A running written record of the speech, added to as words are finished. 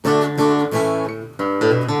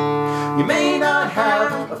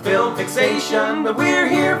fixation, but we're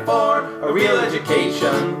here for a real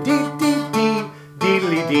education.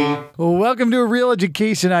 Dee-dee-dee. Welcome to A Real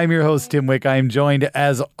Education. I'm your host, Tim Wick. I am joined,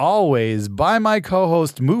 as always, by my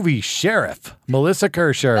co-host, movie sheriff, Melissa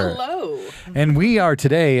Kirscher. Hello. And we are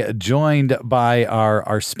today joined by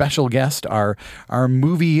our special guest, our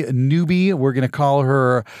movie newbie. We're going to call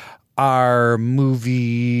her our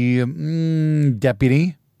movie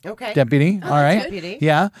deputy. Okay. Deputy. All right. Deputy.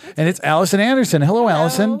 Yeah. And it's Allison Anderson. Hello,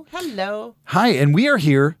 Allison. Hello. Hi, and we are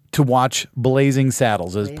here to watch Blazing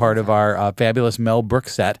Saddles as part of our fabulous Mel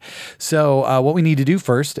Brooks set. So what we need to do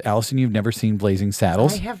first, Allison, you've never seen Blazing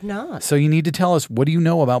Saddles. I have not. So you need to tell us, what do you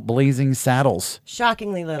know about Blazing Saddles?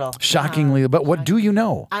 Shockingly little. Shockingly, but what do you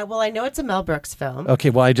know? I know it's a Mel Brooks film. Okay,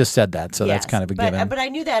 well, I just said that, so that's Yes, kind of a given. But I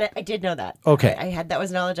knew that. I did know that. Okay. I had that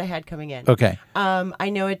was knowledge I had coming in. Okay. I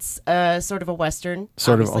know it's sort of a Western.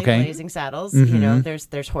 Sort of, obviously, okay. Blazing Saddles. You know,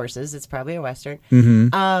 there's horses. It's probably a Western.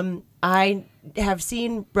 I have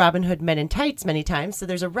seen Robin Hood Men in Tights many times, so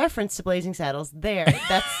there's a reference to Blazing Saddles there.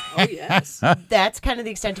 That's Oh, yes. that's kind of the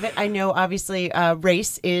extent of it. I know, obviously,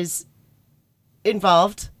 race is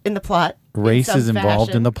involved in the plot. Race in some is involved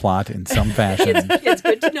fashion. in the plot in some fashion. It's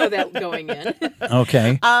good to know that going in.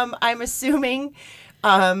 Okay. I'm assuming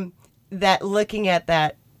that looking at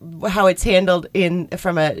that, how it's handled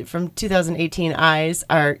from 2018 eyes,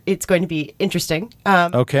 it's going to be interesting.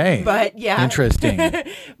 Okay. But yeah, Interesting.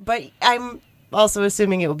 But I'm also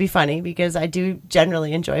assuming it will be funny because I do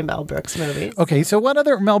generally enjoy Mel Brooks movies. Okay, so what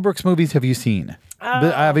other Mel Brooks movies have you seen?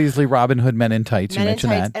 Obviously, Robin Hood Men in Tights. Men You in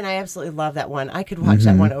mentioned Tights, that. and I absolutely love that one. I could watch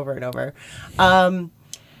that one over and over. Are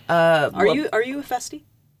you a festie?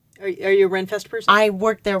 Are you a Renfest person? I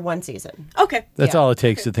worked there one season. Okay. That's Yeah. all it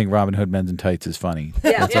takes to think Robin Hood Men in Tights is funny.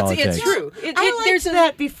 Yeah, That's all it's it takes. true. There's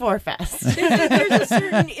that before Fest. There's a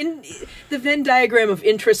certain the Venn diagram of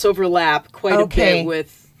interests overlap quite Okay. a bit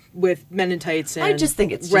with Men in Tights and I just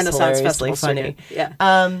think it's just Renaissance hilariously Festival funny. circuit.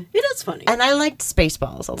 Yeah. It is funny. And I liked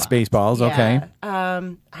Spaceballs a lot. Spaceballs, okay.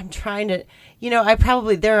 I'm trying to,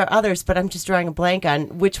 there are others, but I'm just drawing a blank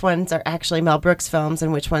on which ones are actually Mel Brooks films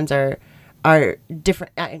and which ones are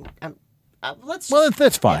different. Well, that's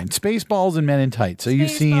fine. Spaceballs and Men in Tights. So you've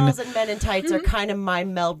seen. Spaceballs and Men in Tights are kind of my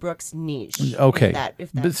Mel Brooks niche. Okay.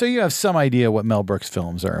 If But that, so you have some idea what Mel Brooks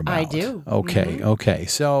films are about. I do. Okay. Okay.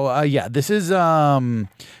 So this is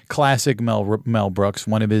classic Mel Brooks,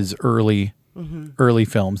 one of his early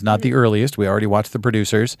films, not the earliest. We already watched The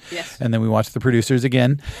Producers. Yes. And then we watched The Producers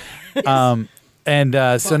again. So now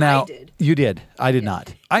I did. you did. I did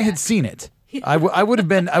not. I had seen it. I would have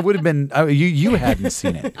been. You hadn't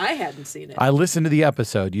seen it. I hadn't seen it. I listened to the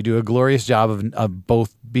episode. You do a glorious job of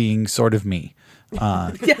both being sort of me.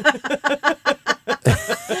 I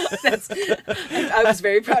was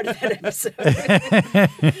very proud of that episode.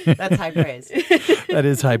 that's high praise. That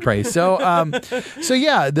is high praise. So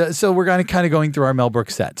we're kind of going through our Mel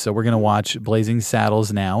Brooks set. So we're going to watch Blazing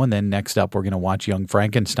Saddles now, and then next up we're going to watch Young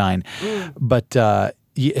Frankenstein. But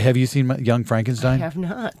have you seen Young Frankenstein? I have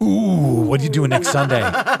not. Ooh, what are you doing next Sunday?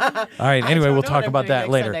 All right. Anyway, we'll talk about that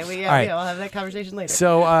later. All All right, right. we'll have that conversation later.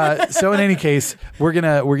 So in any case, we're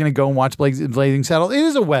gonna go and watch Blazing Saddles. It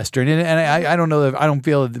is a Western, and I don't know that I don't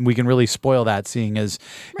feel that we can really spoil that, seeing as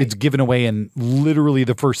it's given away in literally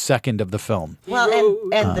the first second of the film. well,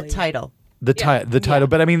 and the title. The title,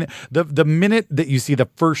 but I mean the minute that you see the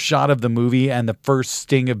first shot of the movie and the first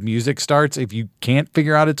sting of music starts, if you can't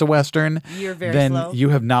figure out it's a Western, You're very then slow. you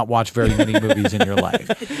have not watched very many movies in your life.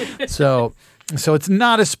 So it's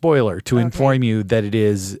not a spoiler to inform you that it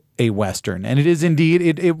is a Western, and it is indeed.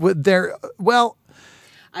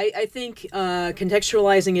 I think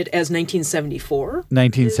contextualizing it as 1974.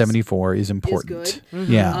 1974 is important. good.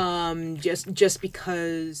 Yeah. Just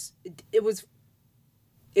because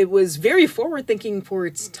it was very forward thinking for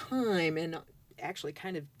its time, and actually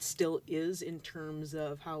kind of still is in terms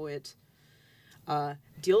of how it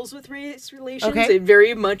deals with race relations. Okay. It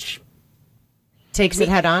very much Takes it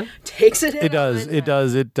head on. takes it. It does. It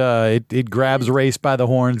does. It grabs race by the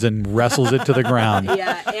horns and wrestles it to the ground.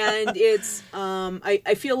 Yeah, and it's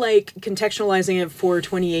I feel like contextualizing it for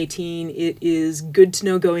 2018, it is good to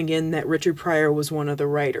know going in that Richard Pryor was one of the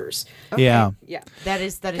writers. Yeah. Yeah. That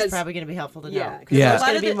is 'Cause- probably going to be helpful to know. Yeah, 'cause Because Yeah. there's a lot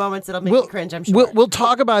going of to be the- moments that'll make you cringe, I'm sure. We'll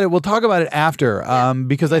talk about it. We'll talk about it after,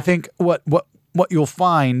 because I think what you'll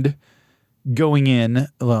find going in,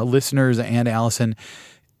 listeners and Allison,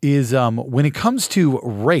 is when it comes to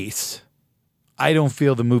race, I don't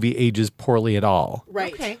feel the movie ages poorly at all.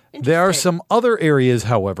 Right. Okay. There are interesting. some other areas,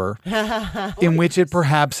 however, in which it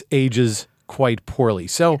perhaps ages quite poorly.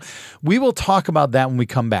 So we will talk about that when we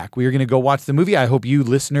come back. We are going to go watch the movie. I hope you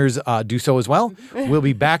listeners do so as well. We'll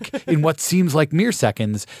be back in what seems like mere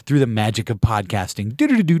seconds through the magic of podcasting. Time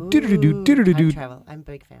travel. I'm a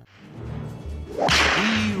big fan.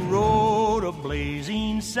 He rode a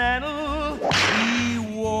blazing saddle, he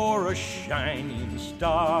wore a shining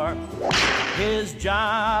star. His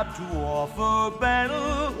job to offer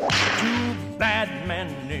battle to bad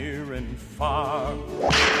men near and far.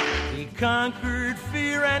 He conquered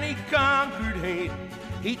fear and he conquered hate.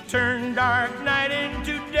 He turned dark night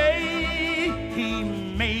into day. He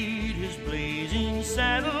made his blazing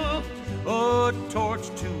saddle a torch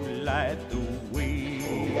to light the way.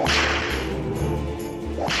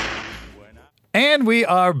 And we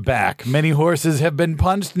are back. Many horses have been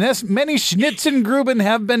punched. Many Schnitzengruben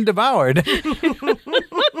have been devoured.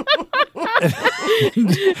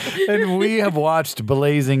 And we have watched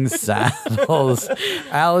Blazing Saddles.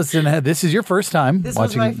 Allison, this is your first time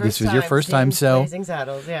watching. This was your first time. So Blazing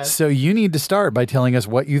Saddles, yes. So you need to start by telling us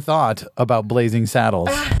what you thought about Blazing Saddles.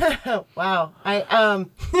 Wow. I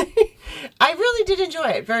I really did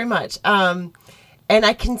enjoy it very much. And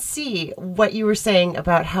I can see what you were saying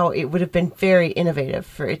about how it would have been very innovative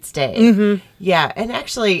for its day. Mm-hmm. Yeah, and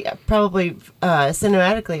actually, probably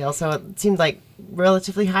cinematically also, it seemed like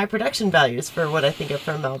relatively high production values for what I think of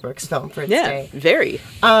for a Mel Brooks film for its day. Yeah, very.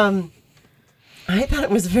 I thought it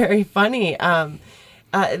was very funny.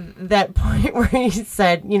 That point where he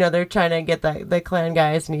said, they're trying to get the Klan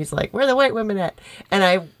guys, and he's like, "Where are the white women at?" And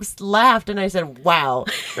I laughed and I said, "Wow!"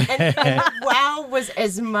 And wow was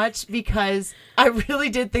as much because I really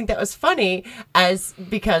did think that was funny as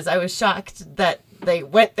because I was shocked that they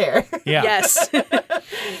went there. Yeah. Yes.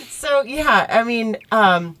 So yeah, I mean,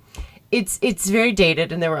 it's very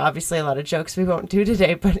dated, and there were obviously a lot of jokes we won't do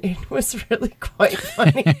today, but it was really quite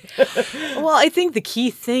funny. Well, I think the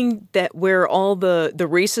key thing that where all the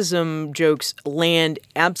racism jokes land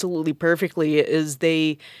absolutely perfectly is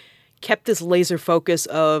they kept this laser focus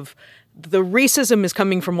of the racism is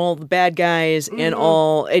coming from all the bad guys and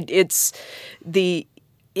all it's the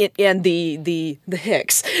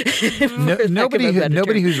Hicks. Nobody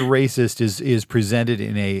who's racist is presented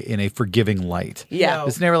in a forgiving light. Yeah. No.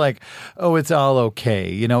 It's never like, oh, it's all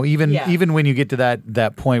okay. Even when you get to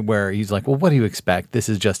that point where he's like, well, what do you expect? These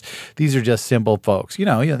are just simple folks.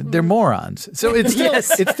 They're morons. So it's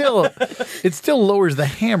still it still lowers the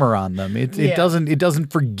hammer on them. It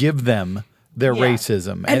doesn't forgive them their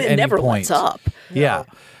racism And at it any never point. lets up. Yeah.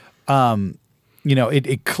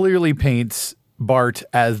 It clearly paints Bart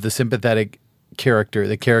as the sympathetic character,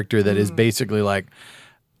 the character that is basically like,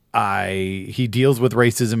 he deals with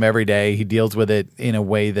racism every day. He deals with it in a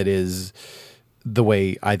way that is the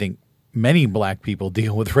way I think many black people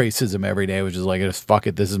deal with racism every day, which is like, just fuck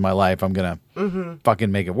it, this is my life. I'm going to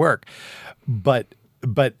fucking make it work. But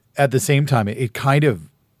at the same time, it kind of,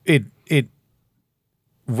 it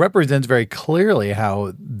represents very clearly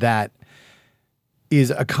how that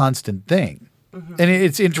is a constant thing. And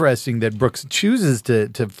it's interesting that Brooks chooses to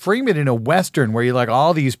frame it in a Western where you're like,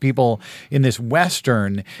 all these people in this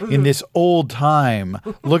Western, in this old time,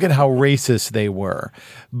 look at how racist they were.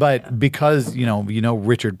 But because,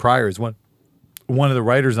 Richard Pryor is one of the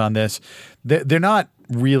writers on this, they're not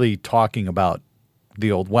really talking about the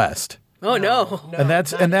Old West. Oh, no. And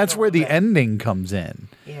that's where the ending comes in.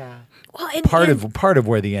 Yeah. Well, and Part of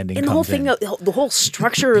where the ending and comes the whole thing, the whole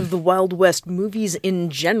structure of the Wild West movies in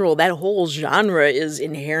general, that whole genre is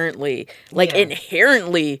inherently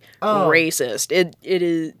racist. It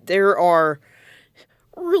is. There are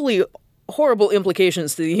really horrible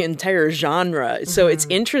implications to the entire genre. So it's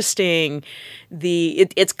interesting.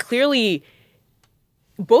 It's clearly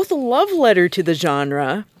both a love letter to the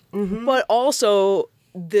genre, but also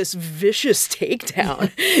this vicious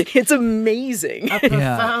takedown. It's amazing. A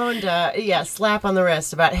profound slap on the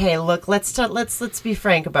wrist about, hey, look, let's be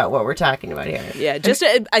frank about what we're talking about here. Yeah,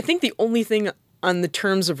 I think the only thing on the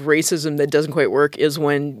terms of racism that doesn't quite work is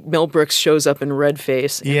when Mel Brooks shows up in red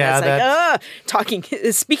face. And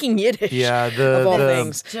speaking Yiddish. Yeah, of all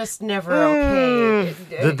things. Just never okay.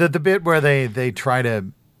 The bit where they try to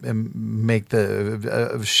make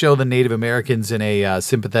show the Native Americans in a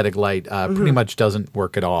sympathetic light pretty much doesn't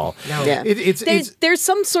work at all. No. Yeah. There's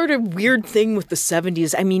some sort of weird thing with the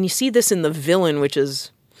 70s. I mean, you see this in The Villain, which is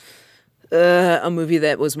a movie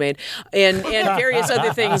that was made, and various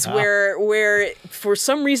other things where for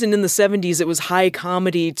some reason in the 70s it was high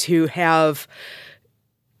comedy to have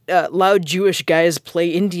loud Jewish guys play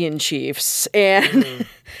Indian chiefs, and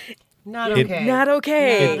Not It- okay. Not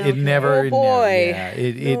okay. It never. Oh boy. Yeah,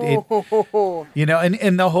 it you know,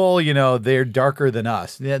 and the whole, you know, they're darker than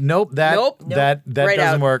us. Yeah, nope. That Right doesn't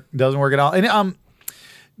out. work. Doesn't work at all. And I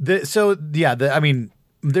mean,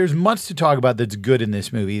 there's much to talk about that's good in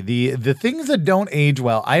this movie. The things that don't age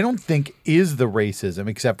well, I don't think is the racism,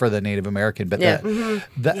 except for the Native American. But Yeah.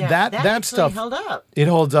 that That actually stuff held up. it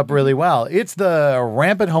holds up really well. It's the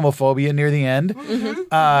rampant homophobia near the end,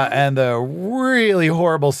 and the really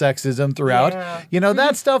horrible sexism throughout. Yeah. You know,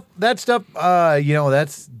 that stuff. You know,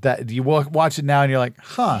 that you watch it now and you're like,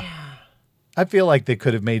 huh. I feel like they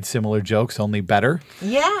could have made similar jokes, only better.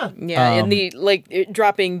 Yeah. Yeah, and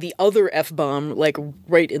dropping the other F-bomb like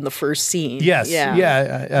right in the first scene. Yes. Yeah.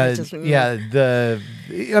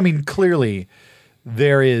 I mean, clearly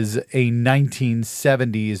there is a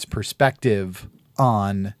 1970s perspective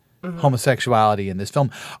on homosexuality in this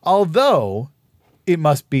film. Although it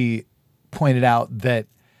must be pointed out that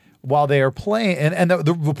while they are playing, and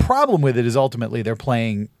the problem with it is ultimately they're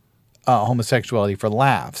playing homosexuality for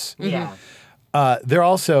laughs. Yeah. They're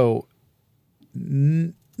also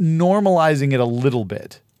normalizing it a little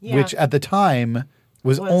bit, Yeah. which at the time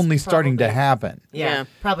was only starting to probably- happen. Yeah. Yeah.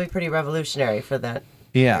 Probably pretty revolutionary for that.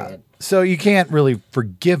 Yeah. period. So you can't really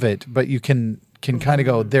forgive it, but you can kind of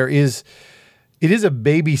go, it is a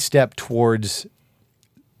baby step towards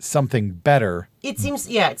something better. It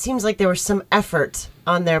seems like there was some effort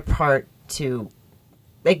on their part to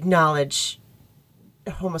acknowledge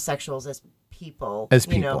homosexuals as people. As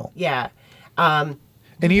you know? people. Yeah.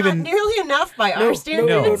 And even Not nearly enough by our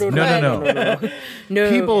standards. no.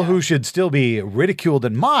 People who should still be ridiculed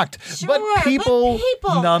and mocked, but people with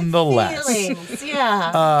nonetheless. feelings,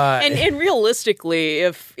 yeah. And realistically,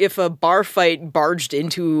 if a bar fight barged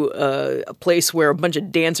into a place where a bunch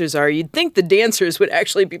of dancers are, you'd think the dancers would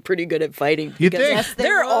actually be pretty good at fighting. You'd because think. Yes, they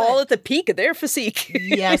they're would. all at the peak of their physique.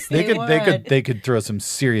 Yes, They would. could throw some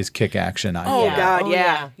serious kick action on Oh you. Yeah. God, Oh,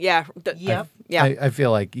 yeah. yeah. Yeah. Yep. I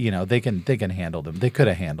feel like, you know, they can handle them. They could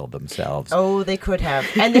have handled themselves. Oh, they could have.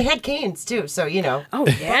 And they had canes too, so you know. Oh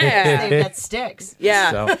yeah. They got sticks.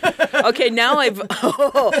 Yeah. So, Okay, now I've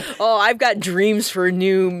got dreams for a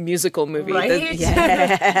new musical movie. Right?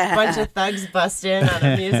 Yeah. Bunch of thugs bust in on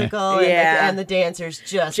a musical Yeah. and the dancers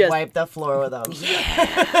just wipe the floor with them.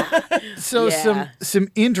 So Yeah. some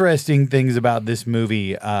interesting things about this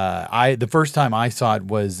movie. The first time I saw it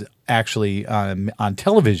was actually on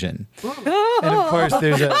television, and of course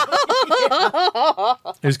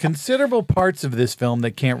there's considerable parts of this film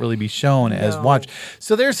that can't really be shown as watched.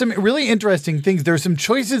 So there's some really interesting things. There's some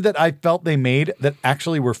choices that I felt they made that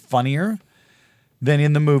actually were funnier than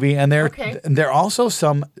in the movie, and there are also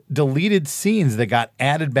some deleted scenes that got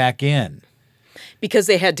added back in Because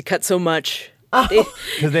they had to cut so much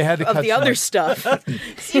because they had to of cut the some other stuff.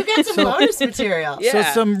 So you got some bonus material. Yeah. So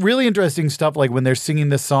some really interesting stuff, like when they're singing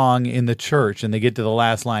the song in the church and they get to the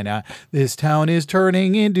last line, this town is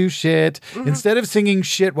turning into shit. Instead of singing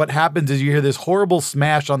shit, what happens is you hear this horrible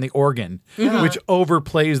smash on the organ, which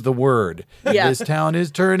overplays the word. Yeah. This town is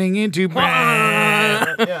turning into...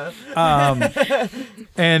 Yeah.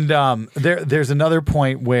 And there's another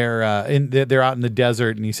point where they're out in the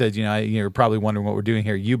desert, and he says, you know, you're probably wondering what we're doing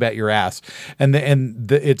here. You bet your ass. And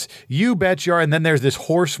it's you bet your, and then there's this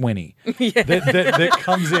horse whinny that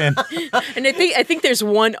comes in. And I think there's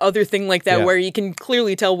one other thing like that Yeah. where you can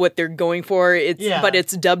clearly tell what they're going for. But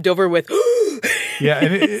it's dubbed over with Yeah,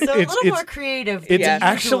 and So a little more creative. It's Yeah.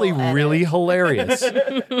 actually visual edit. really hilarious.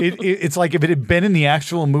 It's like if it had been in the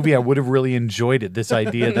actual movie, I would have really enjoyed it. This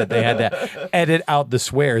idea that they had to edit out the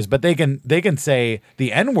swears, but they can say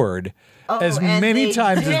the N-word as and many they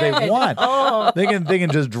times as they did. want. They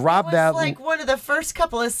can just drop It was that. like one of the first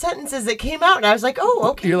couple of sentences that came out, and I was like,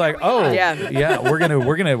 "Oh, okay." You're like, here we oh, are. Yeah. we're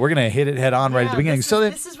gonna hit it head on right at the beginning. This So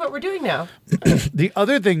is what we're doing now. the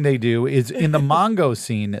other thing they do is in the Mongo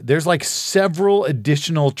scene, there's like several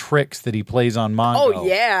additional tricks that he plays on Mongo. Oh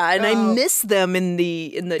yeah, and I miss them in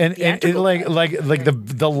the And it, theatrical like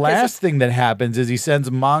the last thing that happens is he sends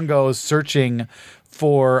Mongo searching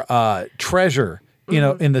for treasure, you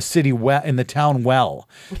know, in the city in the town well.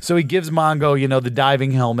 So he gives Mongo, you know, the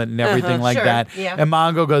diving helmet and everything like sure, that. yeah. And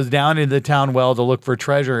Mongo goes down into the town well to look for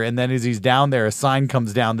treasure, and then as he's down there, a sign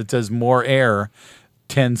comes down that says "More air,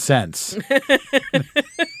 10 cents."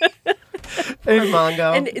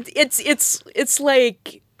 Mongo. and it's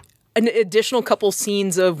like an additional couple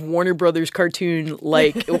scenes of Warner Brothers cartoon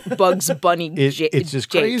like Bugs Bunny. It's just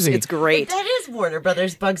japes. crazy. It's great. That is Warner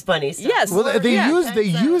Brothers Bugs Bunny stuff. Yes. Well, they Yeah.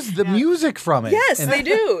 use the music from it. Yes, And they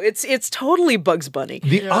do. It's totally Bugs Bunny.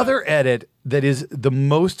 the other edit that is the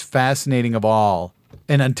most fascinating of all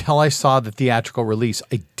and until I saw the theatrical release,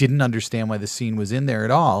 I didn't understand why the scene was in there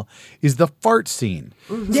at all, is the fart scene.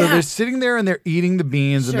 So they're sitting there and they're eating the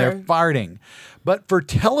beans and they're farting. But for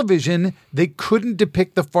television, they couldn't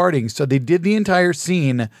depict the farting, so they did the entire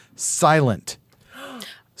scene silent.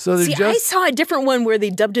 So they're See, I saw a different one where they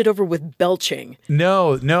dubbed it over with belching.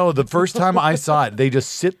 No. The first time I saw it, they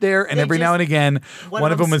just sit there and every now and again,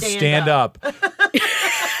 one of them would stand up. Oh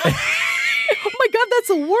my God, that's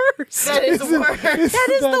the worst. That is the worst. That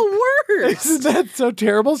is the worst. Isn't that so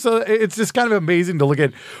terrible? So it's just kind of amazing to look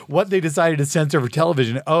at what they decided to censor for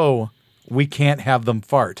television. Oh, we can't have them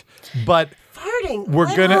fart. But Farting. We're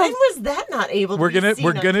when gonna- was that not able to we're be gonna seen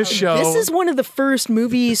we're on gonna television? show This is one of the first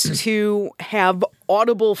movies to have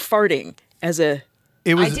audible farting as a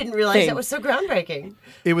it I was didn't realize thing. that was so groundbreaking.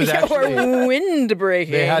 it was actually or wind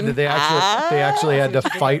breaking. they actually had to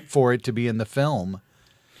fight for it to be in the film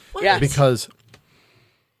Yeah. because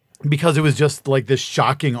it was just like this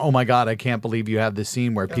shocking, oh my God, I can't believe you have this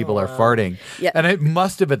scene where people are farting. Yeah. And it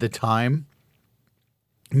must have at the time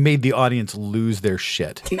made the audience lose their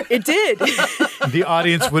shit. It did. The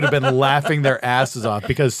audience would have been laughing their asses off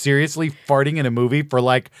because seriously, farting in a movie for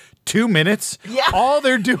like 2 minutes, all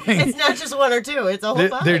they're doing, It's not just one or two. It's a whole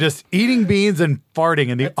bunch. they're just eating beans and farting,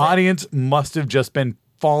 and the audience must have just been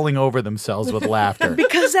falling over themselves with laughter.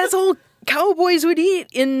 Because that's all cowboys would eat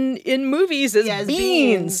in movies as Yes,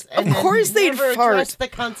 beans. And Of then course they'd never fart. address the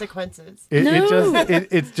consequences.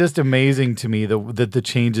 It's just amazing to me the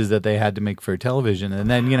changes that they had to make for television. And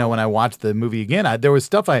then when I watched the movie again, there was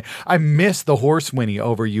stuff I miss the horse whinny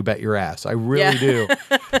over "You Bet Your Ass." I really do,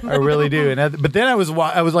 I really do. But then I was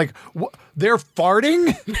like, they're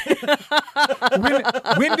farting.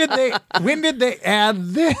 when did they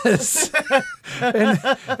add this?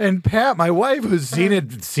 and Pat, my wife, who's seen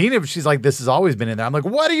it, she's like, this has always been in there. I'm like,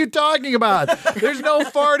 what are you talking about? There's no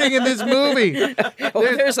farting in this movie.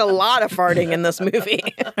 There's a lot of farting in this movie.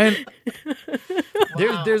 And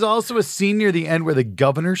there's also a scene near the end where the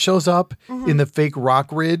governor shows up in the fake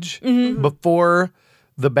rock ridge before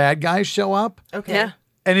the bad guys show up. Okay. Yeah.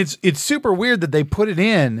 And it's super weird that they put it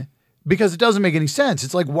in because it doesn't make any sense.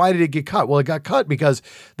 It's like, why did it get cut? Well, it got cut because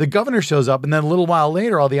the governor shows up and then a little while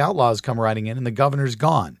later, all the outlaws come riding in and the governor's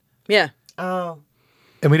gone. Yeah. Oh,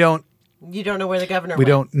 And we don't you don't know where the governor went.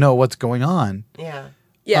 don't know what's going on. Yeah.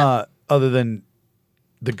 Yeah. Other than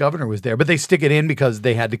the governor was there, but they stick it in because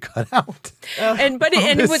they had to cut out. and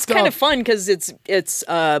it this was kind of stuff. fun because it's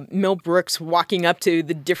Mel Brooks walking up to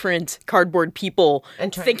the different cardboard people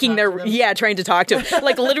And trying to thinking talk they're to them. trying to talk to them.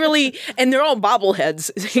 Like literally, and they're all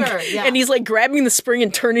bobbleheads. Sure, yeah. And he's like grabbing the spring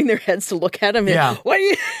and turning their heads to look at him. And, Yeah. What do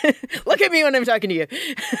you look at me when I'm talking to you?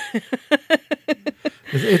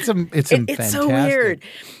 It's fantastic. It's so weird.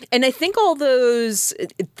 And I think all those.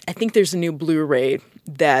 I think there's a new Blu-ray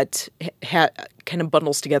that kind of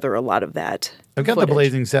bundles together a lot of that. I've got footage. the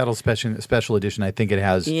Blazing Saddles special edition. I think it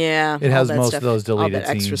has. Yeah, it has all that most stuff, of those all deleted that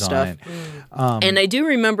extra scenes stuff. on it. And I do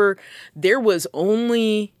remember there was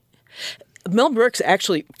only Mel Brooks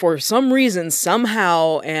actually, for some reason,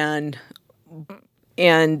 somehow, and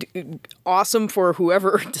awesome for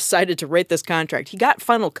whoever decided to write this contract, he got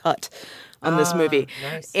final cut on this movie.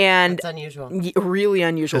 Nice. And That's unusual. really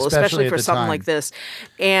unusual, Especially especially at for the something time. like this.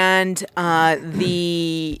 And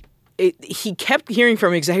he kept hearing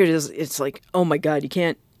from executives, it's like, oh my God, you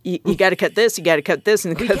can't. You got to cut this. You got to cut this,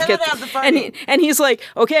 and cannot have the farting. and he's like,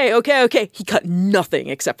 okay. He cut nothing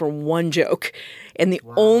except for one joke, and the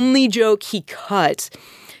only joke he cut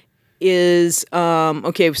is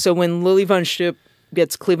okay. So when Lily Von Shtupp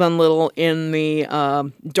gets Cleavon Little in the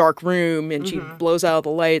dark room and she blows out the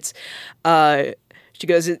lights, she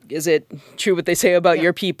goes, "Is it true what they say about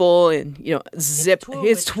your people?" And zip,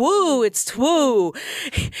 it's twoo.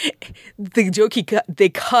 The joke they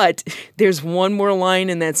cut. There's one more line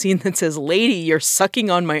in that scene that says, "Lady, you're sucking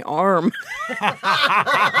on my arm."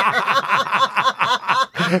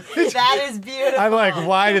 That is beautiful. I'm like,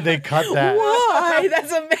 why did they cut that? Why?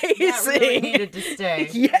 That's That amazing. really needed to stay.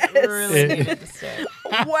 Yes. It really needed to stay.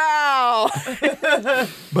 Wow.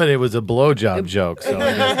 But it was a blowjob joke, so I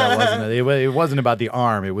guess that wasn't it wasn't about the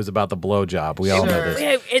arm. It was about the blowjob. We all know Sure. this.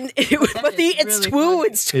 Yeah, but it's really twoo. funny. It's twoo.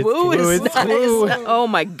 It's It's not. twoo. It's not- oh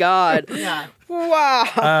my God. Yeah.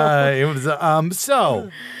 Wow. It was so.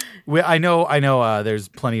 I know. There's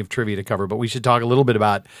plenty of trivia to cover, but we should talk a little bit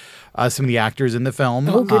about some of the actors in the film.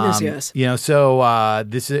 Oh, goodness, yes. So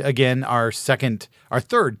this is again our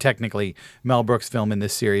third technically Mel Brooks film in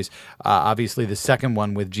this series. Obviously, the second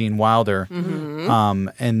one with Gene Wilder,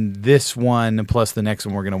 and this one plus the next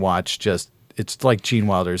one we're going to watch just it's like Gene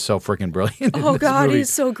Wilder is so freaking brilliant. in Oh this God, movie. he's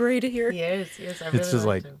so great here. Yes, I really It's just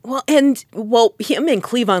like him. Well, him and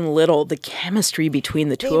Cleavon Little, the chemistry between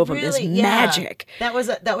the two of them is magic. That was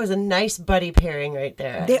a nice buddy pairing right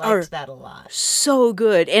there. They I liked are that a lot. So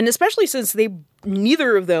good, and especially since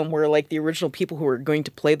neither of them were like the original people who were going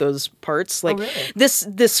to play those parts. Like really?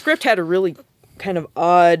 this script had a really kind of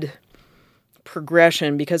odd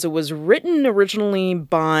progression because it was written originally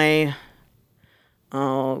by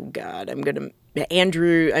I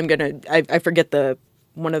forget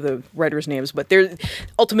one of the writers' names, but there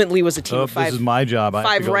ultimately was a team of five. This is my job. I have to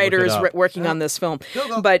Five go look it writers up. working on this film.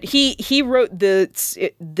 But he wrote this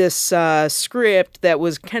script that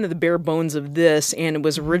was kind of the bare bones of this, and it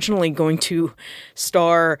was originally going to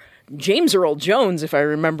star James Earl Jones, if I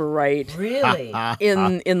remember right, Really?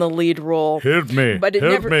 in the lead role. Help me! But it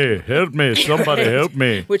help never- me! Help me! Somebody help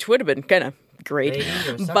me! Which would have been kind of great. Maybe, or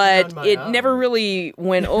something But on my it own. never really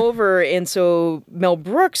went over, and so Mel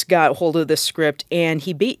Brooks got hold of this script, and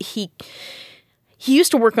he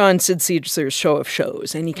used to work on Sid Caesar's Show of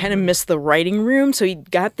Shows, and he kind of missed the writing room, so he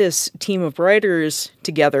got this team of writers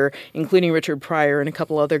together, including Richard Pryor and a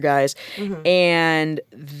couple other guys, and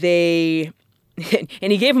he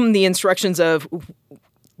gave them the instructions of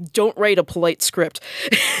don't write a polite script.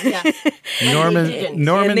 Yeah. Norman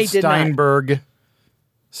And they did not. Steinberg.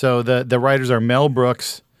 So the writers are Mel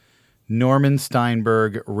Brooks, Norman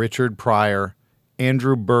Steinberg, Richard Pryor,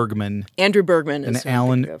 Andrew Bergman, Andrew Bergman and is who I'm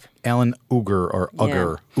thinking of. Alan Uger or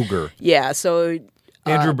Uger. Yeah, so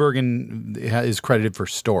Andrew Bergman is credited for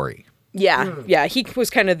story. yeah, he was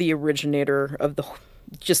kind of the originator of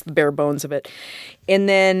just the bare bones of it. And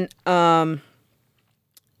then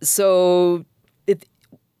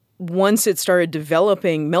once it started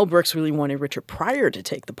developing, Mel Brooks really wanted Richard Pryor to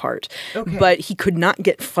take the part. Okay. But he could not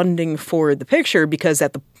get funding for the picture because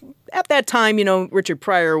at that time, Richard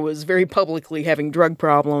Pryor was very publicly having drug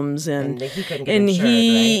problems, and he couldn't get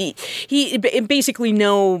insured, he basically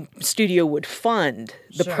no studio would fund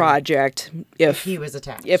the Sure. project if He was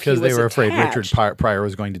attached. Because they was were afraid attached. Richard Pryor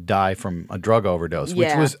was going to die from a drug overdose, which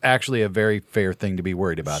Yeah. was actually a very fair thing to be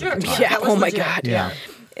worried about Sure. at the time. Yeah, that was oh my legit. God. Yeah.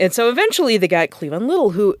 And so eventually they got Cleavon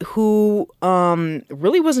Little, who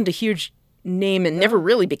really wasn't a huge name and never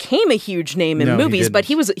really became a huge name in No, he movies, but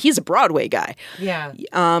didn't. he's a Broadway guy. Yeah.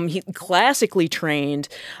 He classically trained.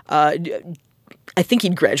 I think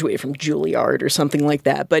he'd graduated from Juilliard or something like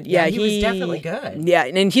that. But yeah, he was definitely good. Yeah,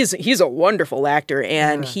 and he's a wonderful actor,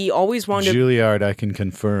 and he always wanted. Juilliard, I can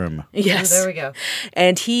confirm. Yes, Oh, there we go.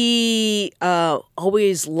 And he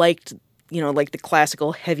always liked, like the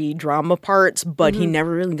classical heavy drama parts, but he never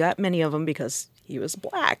really got many of them because he was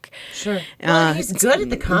black. Sure. Well, he's good at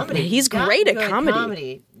the comedy. He's got great at good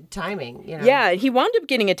comedy. timing. Yeah, he wound up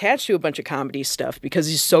getting attached to a bunch of comedy stuff because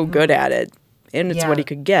he's so good at it. And it's Yeah. what he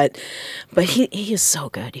could get. But he is so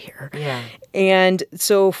good here. Yeah. And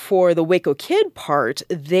so for the Waco Kid part,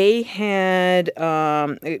 they had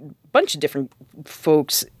a bunch of different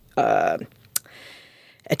folks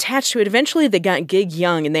attached to it. Eventually, they got Gig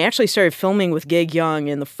Young, and they actually started filming with Gig Young.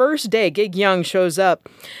 And the first day, Gig Young shows up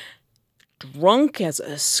drunk as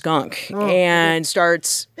a skunk and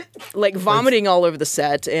starts like vomiting all over the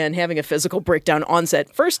set and having a physical breakdown on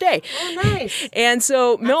set. First day. Oh, nice. And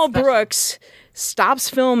so Mel Brooks stops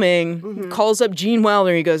filming, calls up Gene Wilder,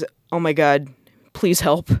 and he goes, "Oh my God, please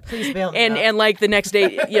help." Please bail me And out. and like the next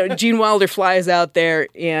day, Gene Wilder flies out there,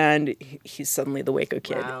 and he's suddenly the Waco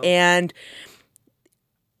Kid. Wow. And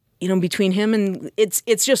between him and it's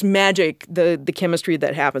just magic, the chemistry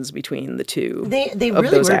that happens between the two. They of really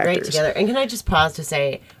those were great actors. together. And can I just pause to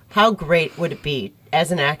say, how great would it be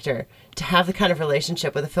as an actor to have the kind of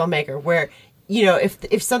relationship with a filmmaker where,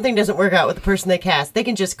 if something doesn't work out with the person they cast, they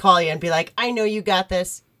can just call you and be like, "I know you got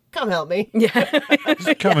this. Come help me.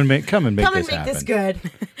 Come and make Come and this make happen. this good."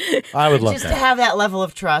 I would love Just to that. have that level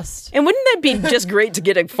of trust. And wouldn't that be just great to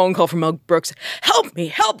get a phone call from Mel Brooks? Help me,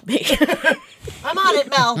 help me. I'm on it,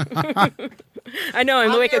 Mel. I know, I'm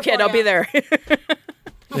the I'm Waco here Kid, for I'll be ya.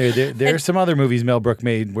 there. There are some other movies Mel Brooks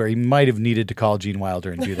made where he might have needed to call Gene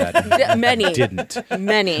Wilder and do that. Many. Didn't.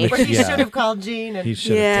 Many. Where he Yeah. should have called Gene and He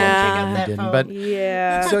should Yeah. have pick told up Gene that and phone. didn't. But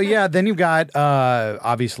Yeah. so yeah, then you've got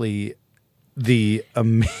obviously the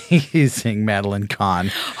amazing Madeline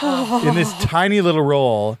Kahn in this tiny little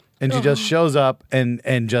role, and she just shows up and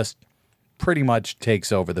just pretty much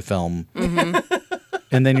takes over the film.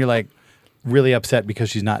 And then you're like really upset because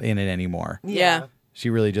she's not in it anymore. Yeah. She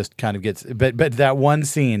really just kind of gets, but that one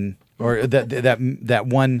scene or that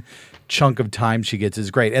one chunk of time she gets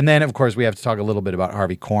is great. And then, of course, we have to talk a little bit about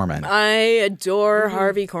Harvey Korman. I adore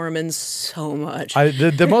Harvey Korman so much.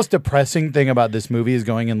 The most depressing thing about this movie is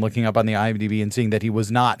going and looking up on the IMDb and seeing that he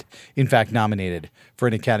was not, in fact, nominated for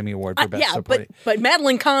an Academy Award for Best Supporting. but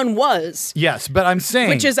Madeline Kahn was. Yes, but I'm saying,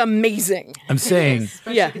 Which is amazing. I'm saying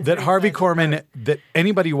Yeah. that Harvey Korman, that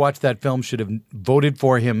anybody who watched that film should have voted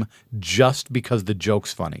for him just because the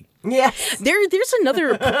joke's funny. Yes. There's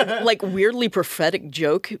another like weirdly prophetic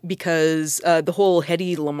joke because the whole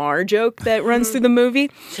Hedy Lamarr joke that runs through the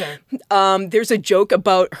movie. Sure. There's a joke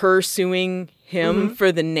about her suing him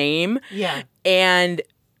for the name. Yeah. And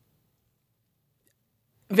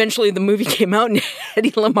eventually the movie came out and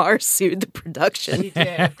Hedy Lamarr sued the production. She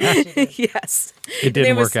did. She did. Yes. It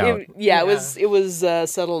didn't work out. It was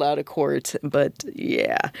settled out of court, but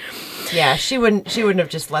yeah. Yeah, she wouldn't have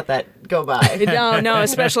just let that go by. No,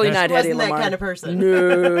 especially not Hedy Wasn't Lamarr. that kind of person.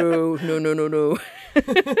 No.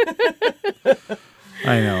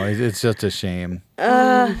 I know. It's just a shame.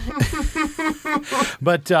 But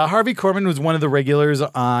Harvey Korman was one of the regulars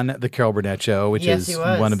on The Carol Burnett Show, which Yes, is he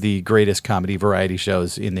was. one of the greatest comedy variety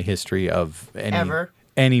shows in the history of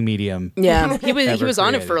any medium. Yeah, he was Ever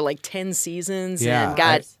on it created. for like 10 seasons Yeah.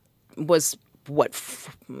 and was 4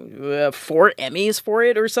 Emmys for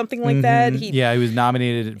it or something like that. He was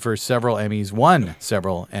nominated for several Emmys, won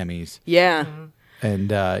several Emmys. Yeah. And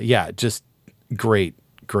just great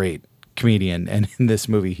comedian. And in this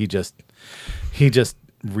movie, he just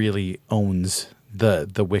really owns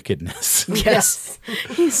the wickedness. Yes.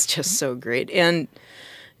 He's just so great. And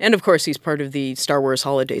of course he's part of the Star Wars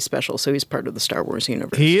holiday special, so he's part of the Star Wars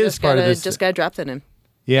universe. He is part of this. Just gotta drop that in.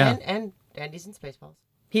 Yeah. And he's in Spaceballs.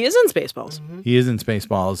 He is in Spaceballs. He is in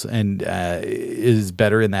Spaceballs and is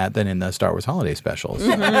better in that than in the Star Wars holiday specials.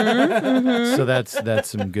 So that's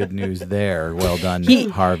some good news there. Well done,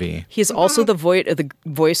 Harvey. He's also the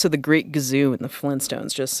voice of the Great Gazoo in the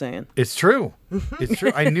Flintstones, just saying. It's true. It's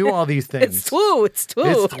true. I knew all these things. It's true. It's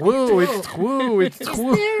true. It's true. It's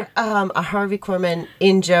true. A Harvey Korman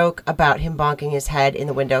in-joke about him bonking his head in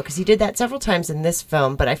the window, because he did that several times in this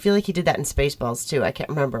film, but I feel like he did that in Spaceballs too. I can't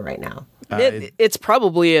remember right now. It's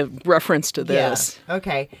probably a reference to this. Yeah.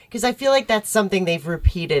 Okay. Because I feel like that's something they've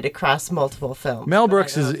repeated across multiple films. Mel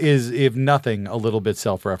Brooks is, if nothing, a little bit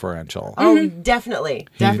self-referential. Oh, definitely.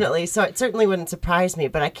 Definitely. So it certainly wouldn't surprise me,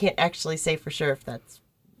 but I can't actually say for sure if that's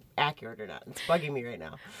accurate or not. It's bugging me right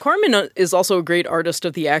now. Corman is also a great artist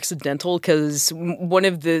of the accidental because one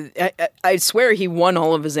of I swear he won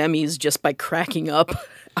all of his Emmys just by cracking up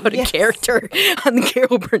out of character on the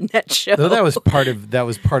Carol Burnett Show. Though that was part of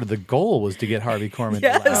the goal, was to get Harvey Korman to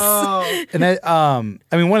laugh. Oh. And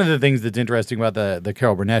I mean, one of the things that's interesting about the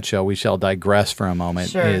Carol Burnett Show, we shall digress for a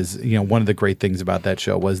moment, Sure. is, one of the great things about that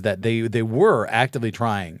show was that they were actively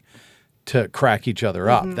trying to crack each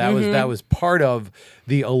other up. That was part of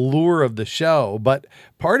the allure of the show, but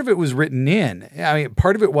part of it was written in. I mean,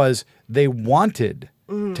 part of it was they wanted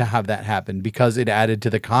to have that happen because it added to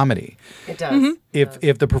the comedy. It does.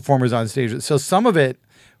 If the performers on stage, so some of it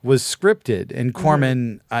was scripted, and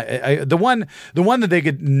Korman, the one that they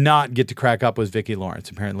could not get to crack up was Vicki Lawrence.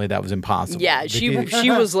 Apparently, that was impossible. Yeah, she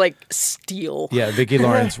was like steel. Yeah, Vicki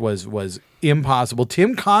Lawrence was impossible.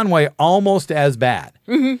 Tim Conway almost as bad.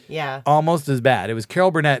 Yeah. Almost as bad. It was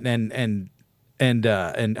Carol Burnett and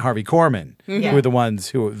Harvey Korman who were the ones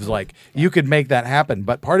who it was like, you could make that happen.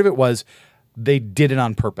 But part of it was they did it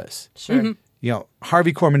on purpose. Sure.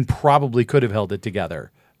 Harvey Korman probably could have held it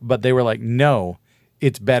together, but they were like, no,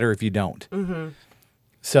 it's better if you don't.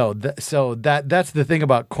 So that's the thing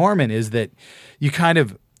about Korman, is that you kind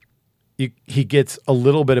of he gets a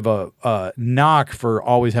little bit of a knock for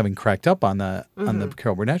always having cracked up on the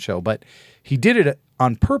Carol Burnett Show, but he did it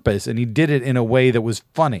on purpose, and he did it in a way that was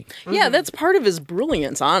funny. Yeah, that's part of his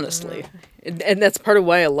brilliance, honestly. And that's part of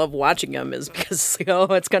why I love watching him, is because it's like,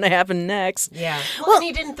 oh, it's going to happen next. Yeah. Well, and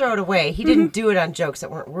he didn't throw it away. He didn't do it on jokes that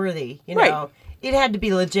weren't worthy. Right. It had to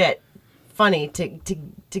be legit funny to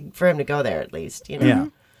for him to go there, at least. Yeah.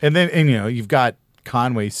 And then you've got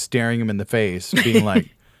Conway staring him in the face, being like,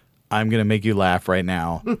 I'm going to make you laugh right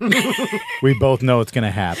now. We both know it's going to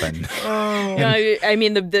happen. I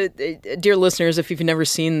mean, the dear listeners, if you've never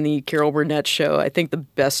seen the Carol Burnett Show, I think the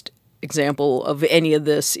best example of any of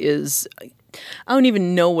this is, I don't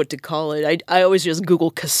even know what to call it. I always just Google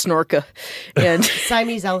Kasnorka and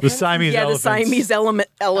Siamese The elephant. Siamese the elephants. Siamese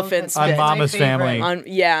elephants on bit. Mama's My favorite. Family. On,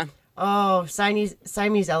 yeah. Oh,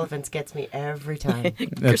 Siamese elephants gets me every time.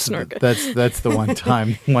 That's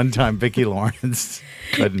the one time Vicki Lawrence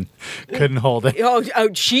couldn't hold it. Oh,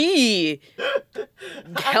 she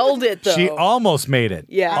held it though. She almost made it.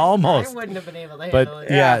 Yeah. Almost. I wouldn't have been able to But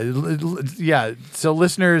handle it. yeah. So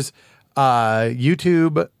listeners,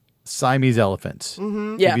 YouTube Siamese elephants.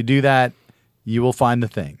 Yeah. If you do that, you will find the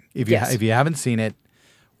thing. If you haven't seen it,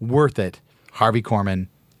 worth it. Harvey Korman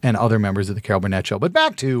and other members of the Carol Burnett Show. But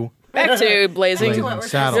back to Blazing Blazing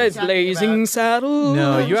Saddles. Blazing Saddles.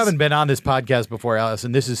 No, you haven't been on this podcast before,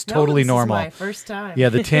 Allison. This is totally No, this normal. is my first time. Yeah,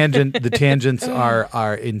 the tangents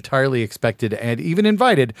are entirely expected and even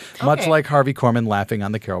invited, much Okay. like Harvey Korman laughing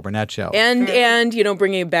on the Carol Burnett Show. And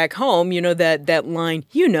bringing it back home, that line,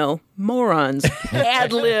 morons,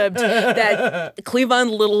 ad-libbed, that Cleavon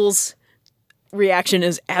Little's reaction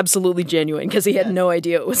is absolutely genuine because he had no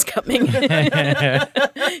idea it was coming. He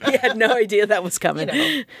had no idea that was coming.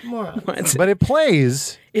 Morons. But it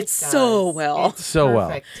plays It's so well. It's so well.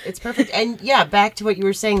 perfect. It's perfect. And yeah, back to what you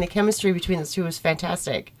were saying, the chemistry between those two was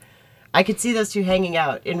fantastic. I could see those two hanging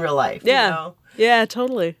out in real life. Yeah. You know? Yeah,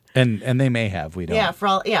 totally. and they may have, we don't. Yeah, for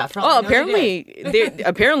all Oh, I know they did.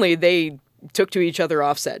 apparently they took to each other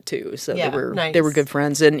offset too. So Yeah, they were good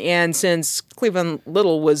friends. And since Cleavon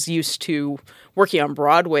Little was used to working on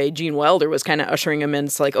Broadway, Gene Wilder was kind of ushering him in.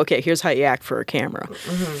 It's like, okay, here's how you act for a camera.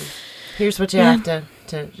 Here's what you have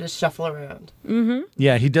to just shuffle around.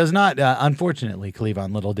 Yeah, he does not. Unfortunately,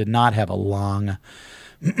 Cleavon Little did not have a long.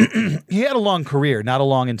 He had a long career, not a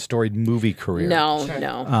long and storied movie career. No.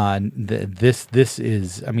 This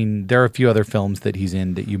is. I mean, there are a few other films that he's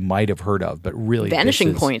in that you might have heard of, but really,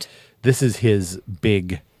 Vanishing Point. This is his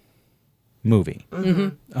big movie. Well,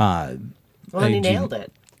 and he Gene- nailed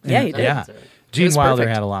it. Yeah, he did. Yeah. It Gene was Wilder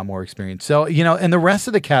perfect. had a lot more experience. So, and the rest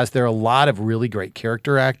of the cast, there are a lot of really great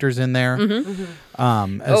character actors in there,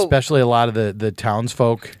 especially a lot of the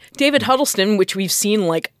townsfolk. David Huddleston, which we've seen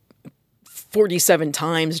like 47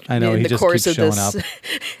 times I know, in he the just course keeps of showing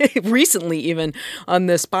this recently even on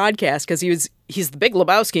this podcast because he's the Big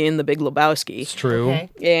Lebowski in the Big Lebowski. It's true. Okay.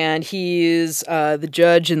 And he's the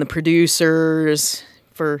judge and the producers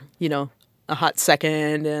for, a hot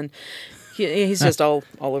second and he's just all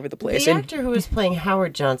over the place. The And actor who was playing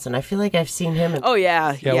Howard Johnson, I feel like I've seen him. In oh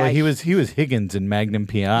yeah. Yeah, well, he was Higgins in Magnum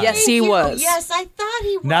PI. Yes, he Thank you. was. Yes, I thought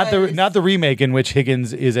he was. Not the remake in which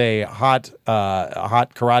Higgins is a hot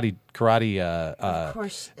karate Of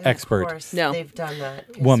course, expert. Of course, No. they've done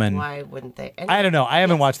that. 'Cause Woman. Why wouldn't they? And I don't know. I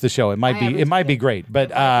haven't watched the show. It might be haven't great,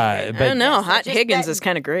 but I don't know. Yes, Hot just Higgins that- is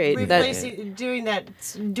kind of great. replacing, doing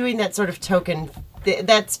that sort of token.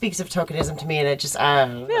 That speaks of tokenism to me, and it just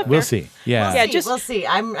we'll see. Yeah. Yeah, just- we'll see.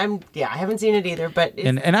 I haven't seen it either, but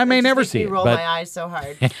And I may just never makes see me it, roll but- my eyes so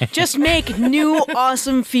hard. Just make new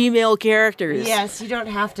awesome female characters. Yes, you don't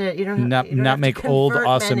have to. You don't Not you don't have to make old convert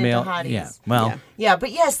men awesome into male. hotties. Yeah. Well. Yeah. Yeah,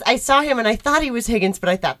 but yes, I saw him and I thought he was Higgins, but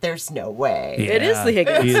I thought there's no way. It is the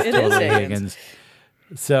Higgins. He is It is totally Higgins. Higgins.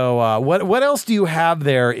 So what else do you have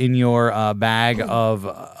there in your bag of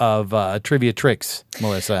trivia tricks,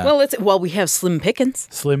 Melissa? Well, we have Slim Pickens.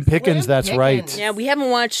 Slim Pickens, Slim that's right. Pickens. Yeah, we haven't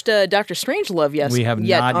watched Dr. Strangelove yet. We have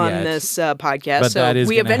yet not on yet. this podcast, But so that is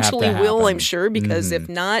we gonna have eventually to will, happen. I'm sure, because if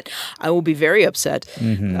not, I will be very upset.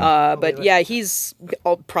 But yeah, he's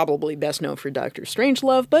probably best known for Dr.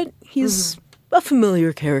 Strangelove, but he's a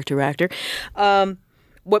familiar character actor.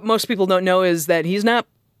 What most people don't know is that he's not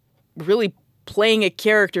really playing a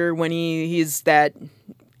character when he's that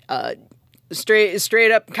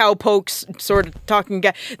straight up cowpokes sort of talking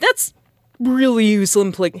guy. That's really who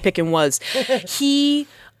Slim Pickens was. He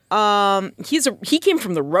came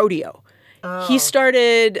from the rodeo. He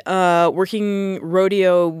started working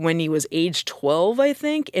rodeo when he was age 12, I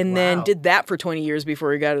think, and then Wow. did that for 20 years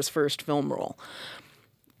before he got his first film role.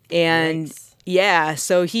 And Nice. yeah,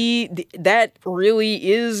 so that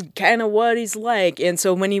really is kind of what he's like. And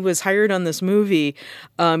so when he was hired on this movie,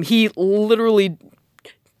 he literally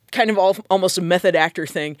kind of almost a method actor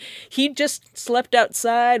thing. He just slept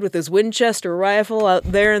outside with his Winchester rifle out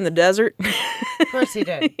there in the desert. Of course he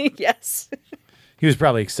did. Yes. He was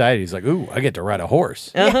probably excited. He's like, "Ooh, I get to ride a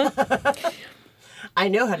horse. I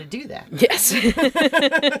know how to do that. Yes.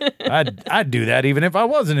 I'd do that even if I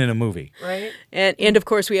wasn't in a movie." Right? And of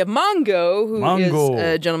course we have Mongo, who Mongo. is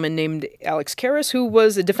a gentleman named Alex Karras, who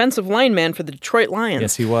was a defensive lineman for the Detroit Lions.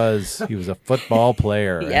 Yes, he was. He was a football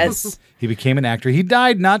player. and Yes. he became an actor. He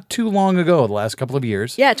died not too long ago, the last couple of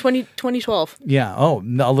years. Yeah, 2012. Yeah. Oh,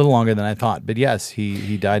 no, a little longer than I thought. But yes,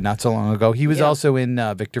 he died not so long ago. He was also in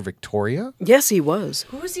Victor Victoria. Yes, he was.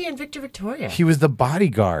 Who was he in Victor Victoria? He was the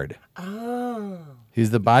bodyguard. Oh.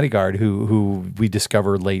 He's the bodyguard who we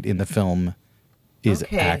discover late in the film is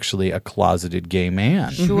Okay. actually a closeted gay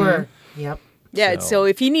man. Sure. Yep. Yeah, So- so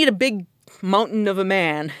if you need a big mountain of a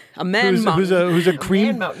man, a man Who's mountain. a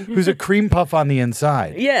cream mountain. who's a cream puff on the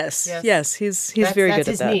inside. Yes, Yes. yes, he's That's, very that's good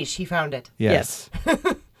at his that. niche. He found it. Yes.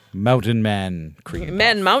 Mountain man cream.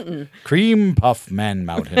 Man puff. mountain. Cream puff man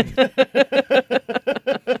mountain.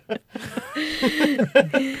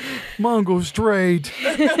 Mongo straight.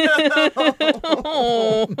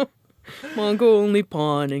 Mongo only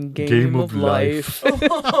pawn in game of life.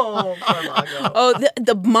 Oh, poor Mongo. Oh,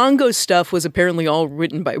 the Mongo stuff was apparently all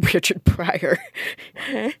written by Richard Pryor.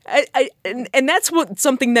 And that's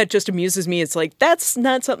something that just amuses me. It's like, that's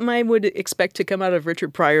not something I would expect to come out of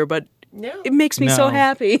Richard Pryor, but No. it makes me so No.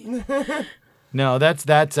 happy. No,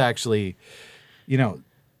 that's actually,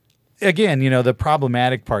 again, the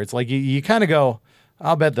problematic parts. Like you kind of go,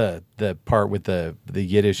 I'll bet the part with the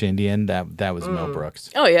Yiddish Indian that was Mel Brooks.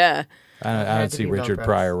 Oh, yeah. I Had don't to see be Mel Richard Brooks.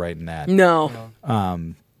 Pryor writing that. No.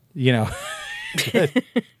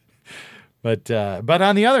 But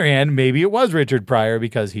on the other hand, maybe it was Richard Pryor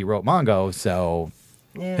because he wrote Mongo. So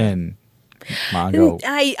Yeah. and Mongo,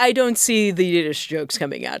 I don't see the Yiddish jokes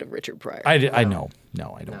coming out of Richard Pryor. I know,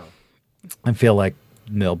 no, I don't. No. I feel like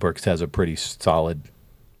Mel Brooks has a pretty solid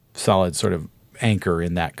sort of anchor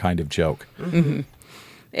in that kind of joke.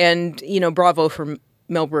 And, bravo for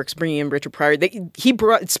Mel Brooks bringing in Richard Pryor. He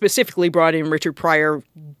specifically brought in Richard Pryor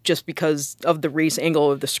just because of the race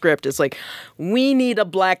angle of the script. It's like, we need a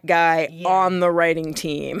black guy on the writing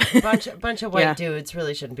team. bunch of white Yeah. dudes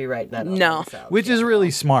really shouldn't be writing that. all No. themselves. Which is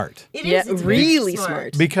really smart. It Yeah, is. It's really very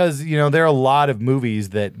smart. Because there are a lot of movies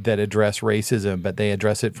that address racism, but they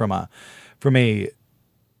address it from a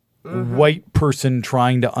white person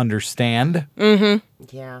trying to understand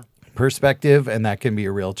Yeah. perspective, and that can be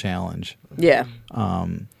a real challenge. Yeah.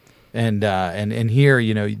 And here,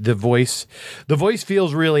 the voice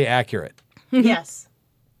feels really accurate. Yes.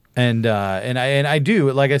 And I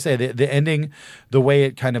do, like I say, the ending, the way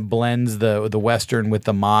it kind of blends the Western with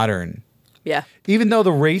the modern. Yeah. Even though the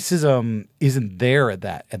racism isn't there at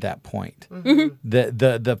that point,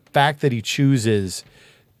 the fact that he chooses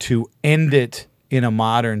to end it in a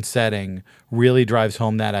modern setting really drives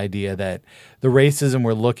home that idea that the racism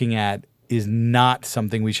we're looking at is not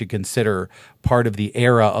something we should consider part of the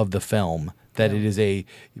era of the film. That it is a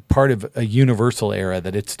part of a universal era,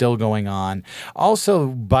 that it's still going on. Also,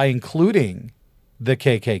 by including the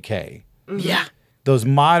KKK. Yeah. Those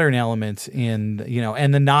modern elements in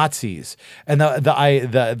and the Nazis and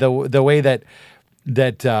the way that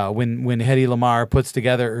when Hedy Lamarr puts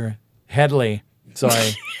together Headley,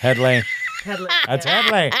 that's Headley.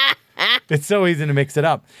 It's so easy to mix it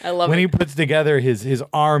up. I love when it. he puts together his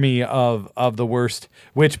army of the worst.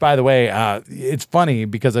 Which, by the way, it's funny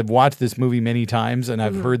because I've watched this movie many times and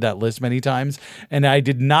I've heard that list many times, and I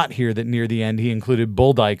did not hear that near the end he included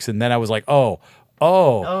bull dykes, and then I was like, oh.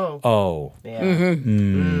 Yeah.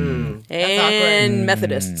 And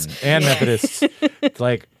Methodists. And Methodists. It's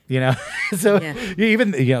like, so Yeah.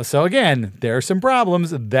 even, so again, there are some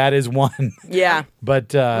problems. That is one. Yeah.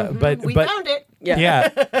 But We found it. Yeah.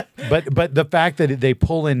 yeah. But the fact that they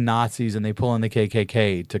pull in Nazis and they pull in the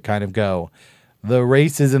KKK to kind of go, the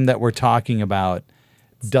racism that we're talking about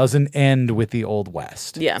doesn't end with the Old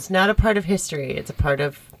West. Yeah. It's not a part of history. It's a part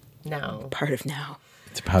of now. Part of now.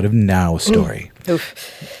 It's a part of now story.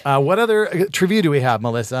 Oof. What other trivia do we have,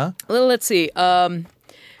 Melissa? Well, let's see.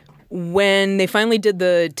 When they finally did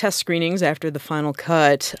the test screenings after the final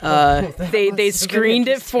cut, they screened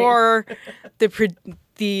it for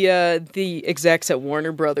the execs at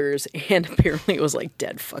Warner Brothers, and apparently it was like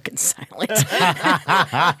dead fucking silent.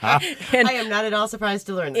 I am not at all surprised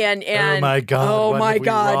to learn that. And Oh my God, oh what my have we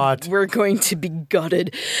God, wrought? we're going to be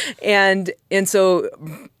gutted. And so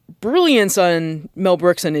brilliance on Mel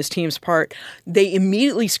Brooks and his team's part, they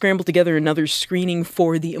immediately scrambled together another screening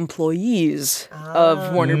for the employees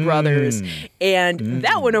of Warner Brothers, and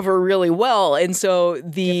that went over really well. And so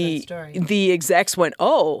Different story. the execs went,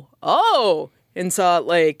 oh, and saw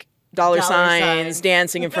like dollar signs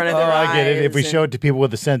dancing in front of Oh, their eyes. I get it. If we and- show it to people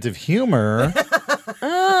with a sense of humor.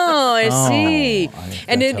 Oh, I see.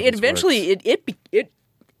 And that's how it this eventually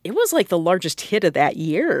it was like the largest hit of that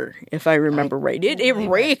year, if I remember right. It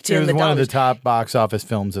raked It in was the one of the dollars. top box office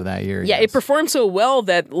films of that year. Yeah, yes. it performed so well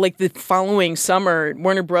that like the following summer,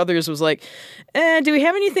 Warner Brothers was like, do we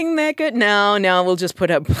have anything that good? No, we'll just put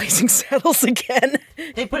out Blazing Saddles again.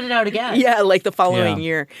 They put it out again. Yeah, like the following Yeah.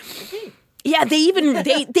 year. Yeah, they even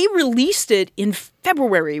they released it in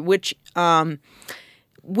February, which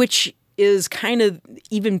is kind of,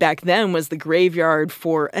 even back then, was the graveyard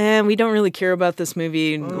for we don't really care about this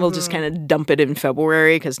movie. We'll just kind of dump it in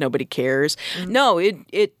February because nobody cares. No,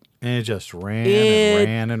 it And it just ran and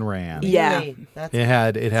ran and ran. Yeah. Really? That's It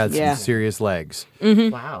had Yeah. some serious legs.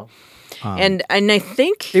 wow. And I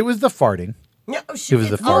think It was the farting. No, It was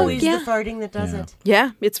the it's always farting. the farting that does Yeah. it.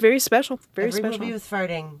 yeah, it's very special. Very Every special. movie with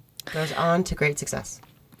farting goes on to great success.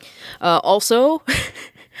 Also,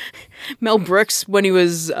 Mel Brooks, when he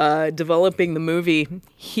was developing the movie,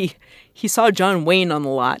 he saw John Wayne on the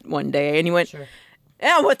lot one day, and he went, Sure.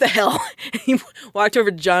 "Yeah, what the hell?" He walked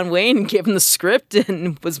over to John Wayne and gave him the script,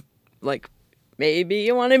 and was like, "Maybe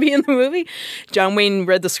you want to be in the movie?" John Wayne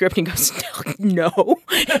read the script and goes, "No,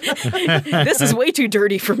 this is way too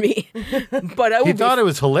dirty for me." But I will He thought it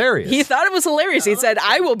was hilarious. He thought it was hilarious. He said,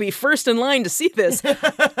 "I will be first in line to see this.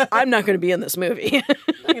 I'm not going to be in this movie."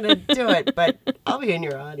 I'm going to do it, but I'll be in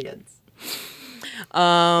your audience.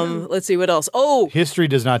 Let's see what else. Oh, History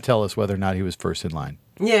does not tell us whether or not he was first in line.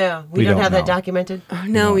 Yeah, we We don't don't have that know. documented.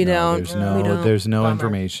 no, we No, don't. There's no Bummer.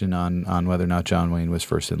 information on whether or not John Wayne was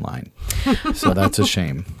first in line. So that's a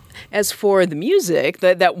shame. As for the music,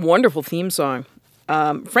 that wonderful theme song,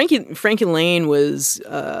 Frankie Lane was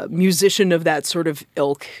a musician of that sort of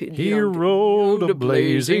ilk. He rode a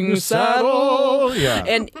blazing saddle.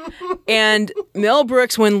 Yeah. And Mel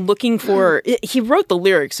Brooks, when looking for, he wrote the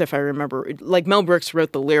lyrics, if I remember. Like Mel Brooks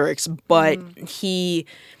wrote the lyrics, but he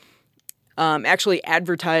actually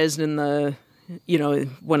advertised in the,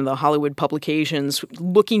 one of the Hollywood publications,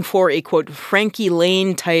 looking for a quote Frankie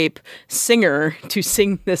Lane type singer to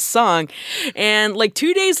sing this song. And like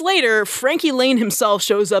 2 days later, Frankie Lane himself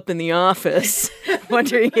shows up in the office,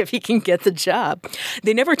 wondering if he can get the job.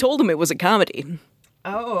 They never told him it was a comedy.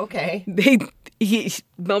 Oh, okay.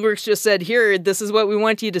 Mel Brooks just said, "Here, this is what we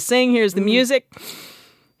want you to sing. Here's the music.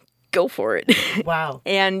 Go for it." Wow.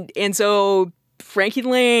 And so Frankie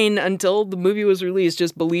Lane, until the movie was released,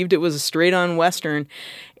 just believed it was a straight-on Western.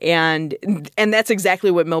 And that's exactly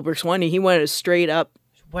what Mel Brooks wanted. He wanted a straight-up,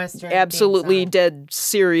 Western. absolutely theme song. dead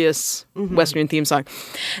serious Western theme song.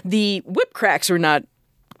 The whip cracks were not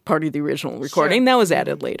part of the original recording. Sure. That was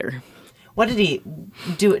added later. What did he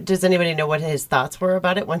do? Does anybody know what his thoughts were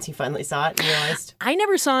about it once he finally saw it and realized? I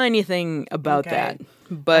never saw anything about Okay. that.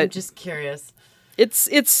 I'm But just curious. it's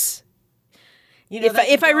You know, If I- that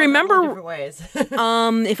could if I go a couple of remember- different ways.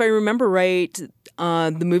 if I remember right,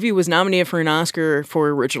 the movie was nominated for an Oscar for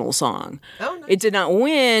original song. Oh, nice. It did not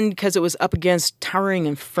win because it was up against Towering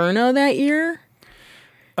Inferno that year.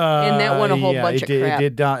 And that won a whole bunch of crap.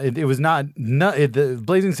 It did not. It was not. The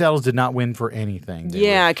Blazing Saddles did not win for anything. They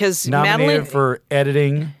Yeah, were 'cause nominated Madeline- for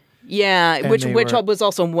editing Yeah, And which they which were- was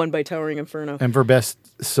also won by Towering Inferno. and for best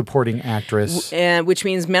supporting actress. And which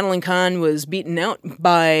means Madeline Kahn was beaten out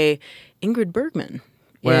by Ingrid Bergman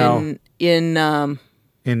Well, in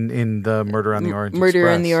in the Murder on the Orient Murder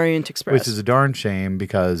Express, on the Orient Express. which is a darn shame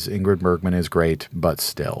because Ingrid Bergman is great, but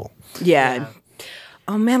still. Yeah.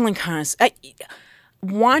 Oh, Madeline Kahn is... I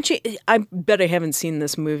bet I haven't seen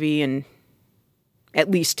this movie in at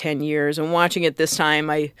least 10 years. And watching it this time,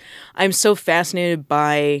 I'm so fascinated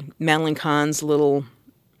by Madeline Kahn's little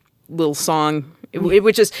song,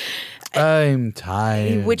 which is... I'm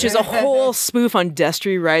tired. Which is a whole spoof on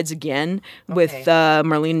Destry Rides Again with Okay.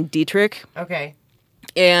 Marlene Dietrich. Okay.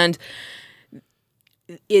 And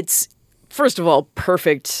it's, first of all,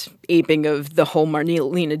 perfect aping of the whole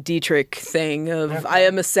Marlene Dietrich thing of I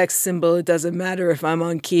am a sex symbol. It doesn't matter if I'm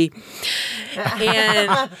on key.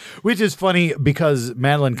 And Which is funny because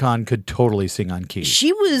Madeline Kahn could totally sing on key.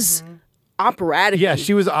 she was operatic. Yeah,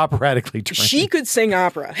 she was operatically trained. She could sing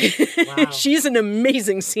opera. She's an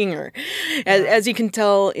amazing singer, as you can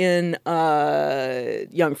tell in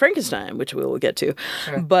Young Frankenstein, which we will get to.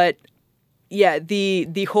 But yeah,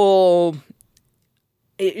 the whole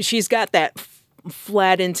she's got that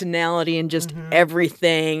flat intonality and just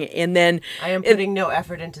everything, and then I am putting no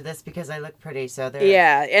effort into this because I look pretty. So there.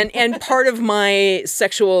 yeah, and part of my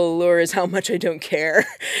sexual allure is how much I don't care.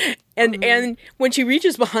 And when she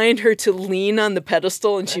reaches behind her to lean on the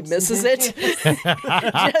pedestal and she misses it,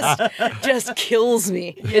 just kills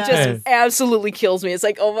me. It just absolutely kills me. It's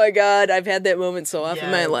like, oh my God, I've had that moment so often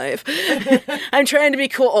in my Yes. life. I'm trying to be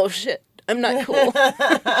cool. Oh shit, I'm not cool.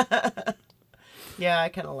 Yeah, I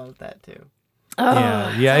kind of love that too.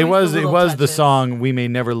 Yeah, it always was the it little was the touches. song "We May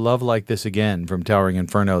Never Love Like This Again" from Towering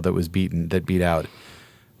Inferno that beat out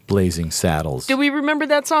Blazing Saddles. Do we remember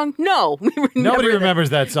that song? No, Nobody remembers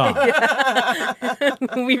that song.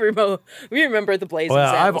 we remember the Blazing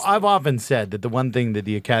Well, Saddles. I've often said that the one thing that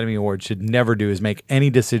the Academy Awards should never do is make any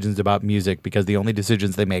decisions about music because the only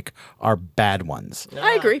decisions they make are bad ones.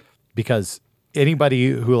 I agree. Because anybody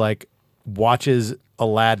who like watches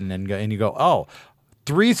Aladdin and you go, oh,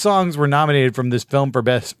 3 songs were nominated from this film for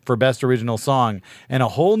best original song, and A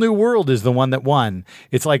Whole New World is the one that won.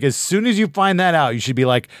 It's like as soon as you find that out, you should be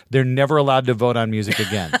like, they're never allowed to vote on music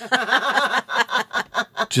again.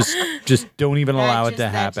 just don't even allow it to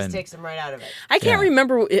That happen. just takes them right out of it. I can't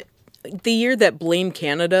remember the year that Blame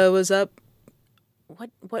Canada was up.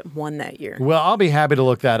 What won that year? Well, I'll be happy to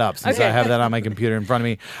look that up since Okay. I have that on my computer in front of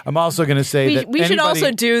me. I'm also going to say that We should anybody-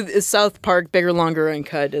 also do the South Park Bigger, Longer,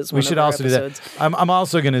 Uncut as one We should of our also episodes. do that. I'm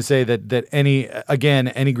also going to say that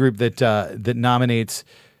any group that nominates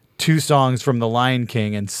 2 songs from The Lion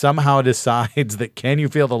King and somehow decides that Can You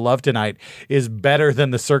Feel the Love Tonight is better than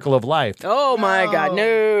The Circle of Life Oh my God,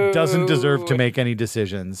 no! doesn't deserve to make any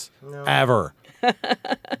decisions ever.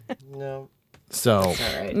 No. So All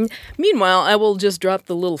right. Meanwhile, I will just drop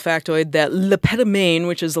the little factoid that Le Petomane,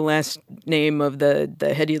 which is the last name of the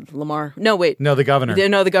Hedy Lamarr. No, wait. no, the governor.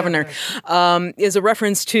 The governor, is a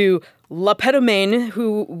reference to La Petomane,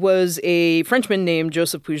 who was a Frenchman named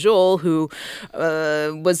Joseph Pujol, who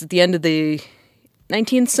was at the end of the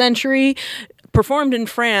 19th century, performed in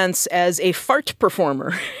France as a fart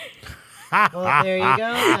performer. Well, there you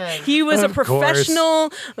go. Then. He was a course. professional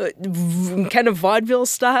kind of vaudeville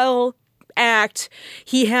style act.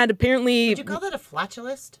 He had apparently Would you call that a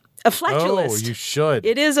flatulist? a Oh, flatulist. you should.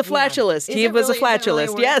 It is a flatulist. Is He it was really- a is that really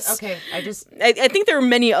flatulist. word? Yes. Okay. I think there are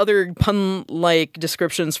many other pun-like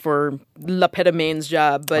descriptions for Le Pétomane's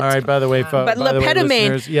job, but All right, by the way, but Le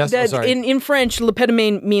Pétomane, yes, that- sorry. in French, Le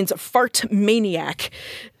Pétomane means fart maniac.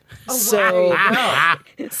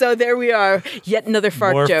 So there we are, yet another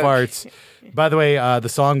fart More joke. farts. By the way, the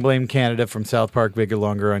song Blame Canada from South Park, Bigger,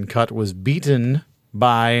 Longer, Uncut was beaten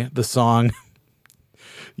by the song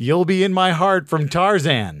You'll Be in My Heart from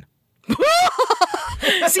Tarzan,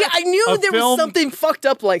 See, I knew A there film- was something fucked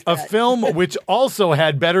up like a that. film which also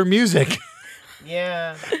had better music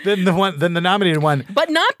Yeah. than the nominated one. But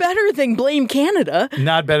not better than Blame Canada.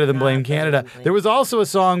 Not better than Blame Canada. There was also a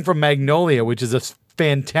song from Magnolia, which is a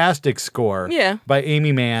fantastic score Yeah. by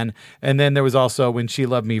Amy Mann. And then there was also When She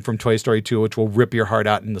Loved Me from Toy Story 2, which will rip your heart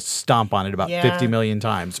out and stomp on it about Yeah. 50 million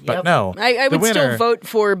times. But Yep. no, I the would still winner- vote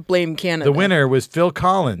for Blame Canada. The winner was Phil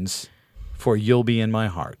Collins for You'll Be in My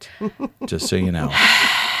Heart. Just so you know.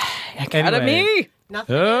 Academy. Anyway.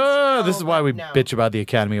 Nothing. This is why we bitch about the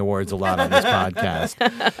Academy Awards a lot on this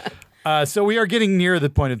podcast. So we are getting near the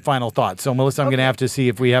point of final thoughts. So, Melissa, I'm going to have to see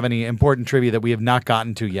if we have any important trivia that we have not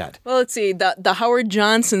gotten to yet. Well, let's see. The Howard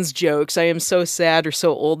Johnson's jokes, I am so sad or so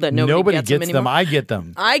old that nobody gets them anymore. I get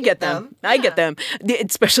them. I get them. I get them.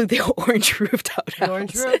 Especially the orange roofed out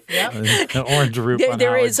Orange house. roof. Yep. The orange roof. on There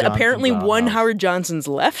Howard is apparently Johnson's one outhouse. Howard Johnson's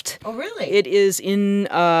left. Oh, really? It is in.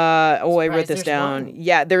 I wrote Surprised this there's down. one.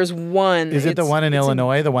 Yeah, there's one. Is it the It's- one in it's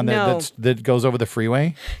Illinois? The one no, that goes over the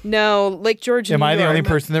freeway? no, Lake George. Am New I the York. only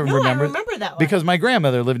person that No, I remembers? remember that one. Because my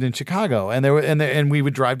grandmother lived in Chicago, and we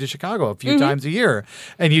would drive to Chicago a Mm-hmm. few times a year,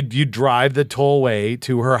 and you'd drive the tollway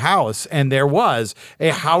to her house, and there was a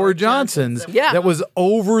Howard Johnson's Yeah. that was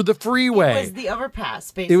over the freeway. It was the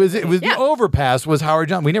overpass, basically. It was Yeah. the overpass was Howard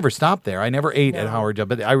Johnson. We never stopped there. I never ate at Howard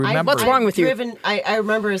Johnson, but I remember. What's wrong with you? I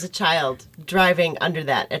remember as a child driving under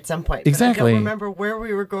that at some point. But Exactly. I don't remember where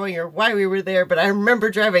we were going or why we were there, but I remember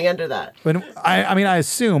driving under that. But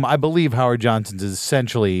I believe Howard Johnson's is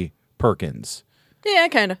essentially Perkins. Yeah,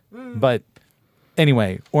 kind of. But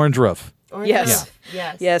anyway, Orange Roof. Orange Yes. roof.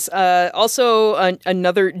 Yes. Yes. Also,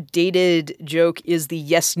 another dated joke is the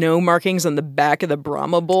yes/no markings on the back of the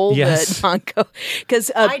Brahma bowl. Yes.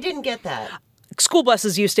 Because I didn't get that. school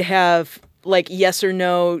buses used to have like yes or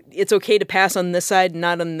no. It's okay to pass on this side,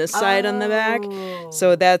 not on this side on the back.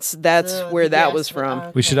 So that's where that yes, was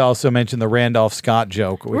from. We should also mention the Randolph Scott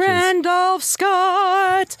joke, which Randolph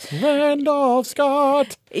Scott. is Randolph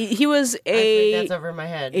Scott. He was I think a that's over my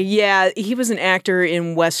head. yeah. He was an actor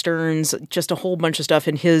in westerns, just a whole bunch of stuff.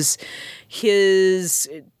 And his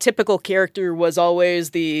typical character was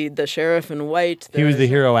always the sheriff in white. He was the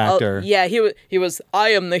hero actor. Yeah, he was. I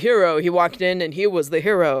am the hero. He walked in and he was the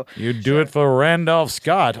hero. You do it for Randolph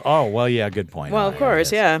Scott. Oh, well, yeah, good point. Well, of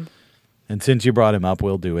course, yeah. And since you brought him up,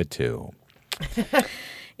 we'll do it too.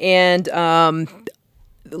 And a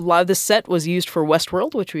lot of the set was used for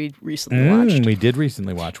Westworld, which we recently watched. We did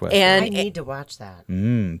recently watch Westworld. And I need to watch that.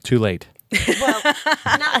 Too late. Well,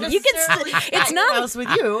 not You can necessarily. it's not- else with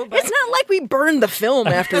you. But it's not like we burned the film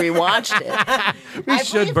after we watched it. We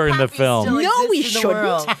should burn the film. No, we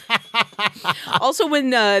shouldn't. Also,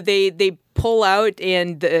 when they pull out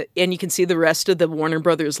and you can see the rest of the Warner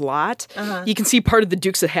Brothers lot, you can see part of the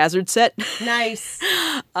Dukes of Hazzard set. Nice.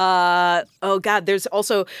 Oh God, there's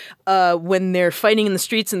also when they're fighting in the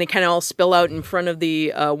streets and they kind of all spill out in front of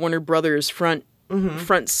the Warner Brothers front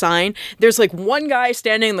front sign. There's like one guy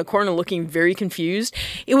standing in the corner looking very confused.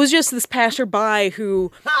 It was just this passerby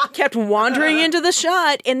who kept wandering into the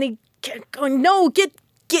shot, and they kept going, "No, get,"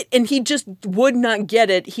 and he just would not get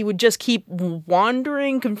it. He would just keep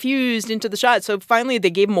wandering confused into the shot. So finally they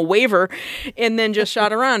gave him a waiver and then just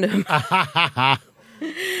shot around him.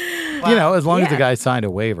 You know, as long as the guy signed a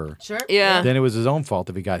waiver. Sure. Yeah. Then it was his own fault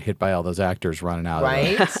if he got hit by all those actors running out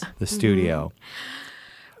Right. of the studio.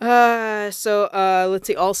 So let's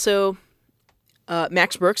see. Also,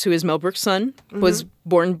 Max Brooks, who is Mel Brooks' son, was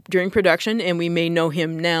born during production, and we may know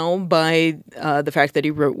him now by the fact that he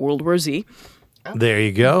wrote World War Z. There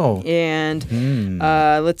you go. And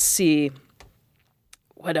let's see.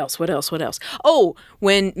 What else? Oh,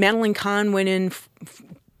 when Madeline Kahn went in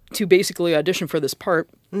to basically audition for this part,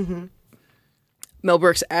 Mel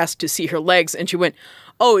Brooks asked to see her legs, and she went,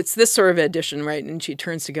 "Oh, it's this sort of audition, right?" And she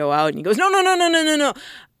turns to go out, and he goes, No.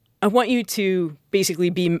 I want you to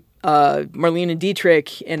basically be Marlene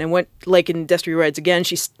Dietrich, and I want, like in Destiny Rides Again,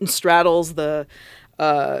 she straddles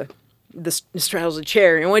straddles a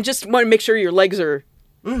chair, and I just want to make sure your legs are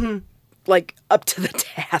like up to the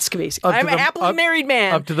task, basically. I'm a happily married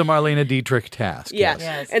man. Up to the Marlene Dietrich task. Yeah.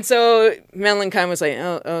 Yes. And so Madeline Kahn was like,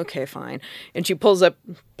 "Oh, okay, fine." And she pulls up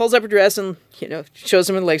her dress and, shows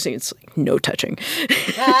him her legs, and it's like, no touching.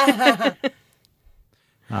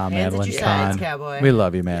 Madeline your Kahn. sides, cowboy. We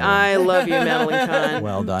love you, Madeline. I love you, Madeline Kahn.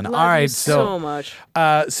 Well done. Love All right, you so so much.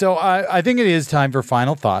 So I think it is time for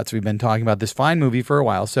final thoughts. We've been talking about this fine movie for a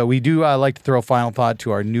while, so we do like to throw a final thought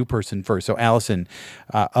to our new person first. So, Allison,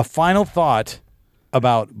 a final thought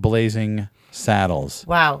about Blazing Saddles.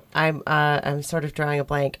 Wow, I'm sort of drawing a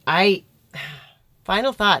blank.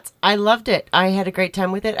 Final thoughts. I loved it. I had a great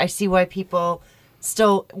time with it. I see why people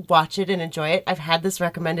still watch it and enjoy it. I've had this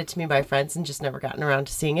recommended to me by friends and just never gotten around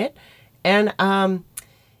to seeing it. And to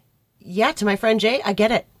my friend Jay, I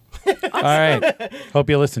get it. All right. Hope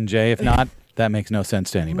you listen, Jay. If not, that makes no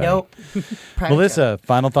sense to anybody. Nope. Melissa,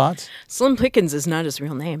 final thoughts? Slim Pickens is not his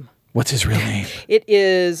real name. What's his real name? It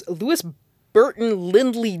is Louis Burton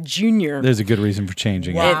Lindley Jr. There's a good reason for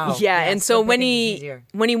changing it. Wow. And Yes, so Slim when Pickens is he easier.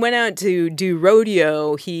 went out to do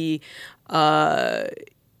rodeo, he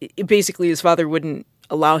basically his father wouldn't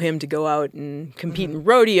allow him to go out and compete in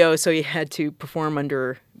rodeo, so he had to perform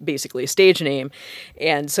under basically a stage name.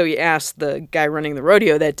 And so he asked the guy running the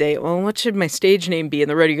rodeo that day, "Well, what should my stage name be?" And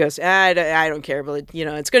the rodeo goes, I don't care, but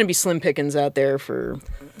it's going to be Slim Pickens out there for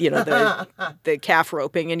the calf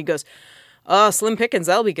roping." And he goes, "Oh, Slim Pickens,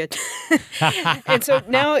 that'll be good." And so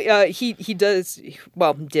now he does,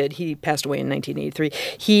 he passed away in 1983.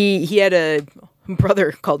 He had a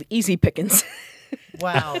brother called Easy Pickens.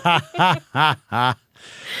 Wow.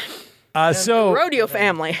 So Rodeo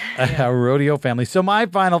family. a rodeo family. So my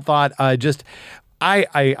final thought,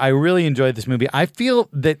 I really enjoyed this movie. I feel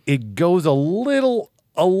that it goes a little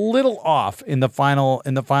off in the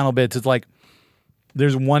final bits. It's like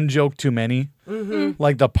there's one joke too many.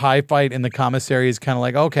 Like the pie fight in the commissary is kind of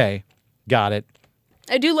like, okay, got it.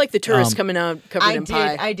 I do like the tourists coming out covered in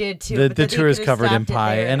pie. I did too. The tourist covered in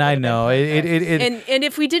pie, and I know it. And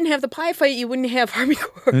if we didn't have the pie fight, you wouldn't have Harvey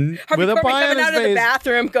Korman with a pie on coming his out of the face.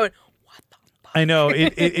 bathroom going, I know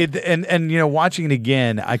and watching it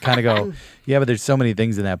again, I kind of go, yeah, but there's so many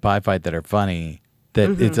things in that pie fight that are funny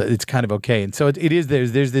that it's kind of okay. And so it is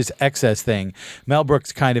there's this excess thing. Mel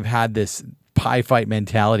Brooks kind of had this pie fight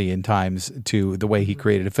mentality in times to the way he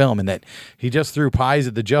created a film, and that he just threw pies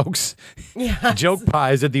at the jokes, joke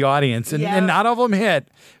pies at the audience, and not all of them hit,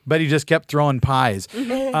 but he just kept throwing pies.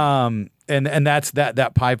 And that's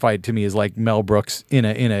that pie fight to me is like Mel Brooks in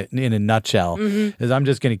a nutshell. Is I'm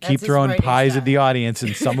just going to keep That's his throwing writing pies style. at the audience,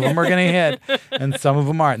 and some of them are going to hit, and some of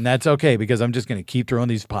them aren't, and that's okay because I'm just going to keep throwing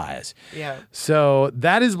these pies. Yeah. So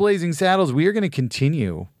that is Blazing Saddles. We are going to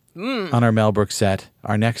continue on our Mel Brooks set.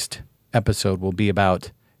 Our next episode will be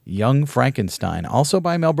about Young Frankenstein, also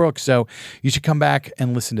by Mel Brooks. So you should come back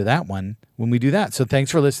and listen to that one when we do that. So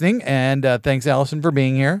thanks for listening, and thanks, Allison, for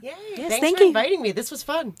being here. Yay. Yes, Thanks thank for you. inviting me. This was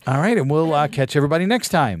fun. All right, and we'll catch everybody next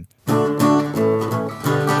time.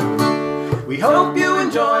 We hope you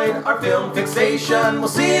enjoyed our film fixation. We'll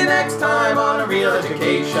see you next time on A Real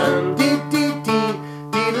Education.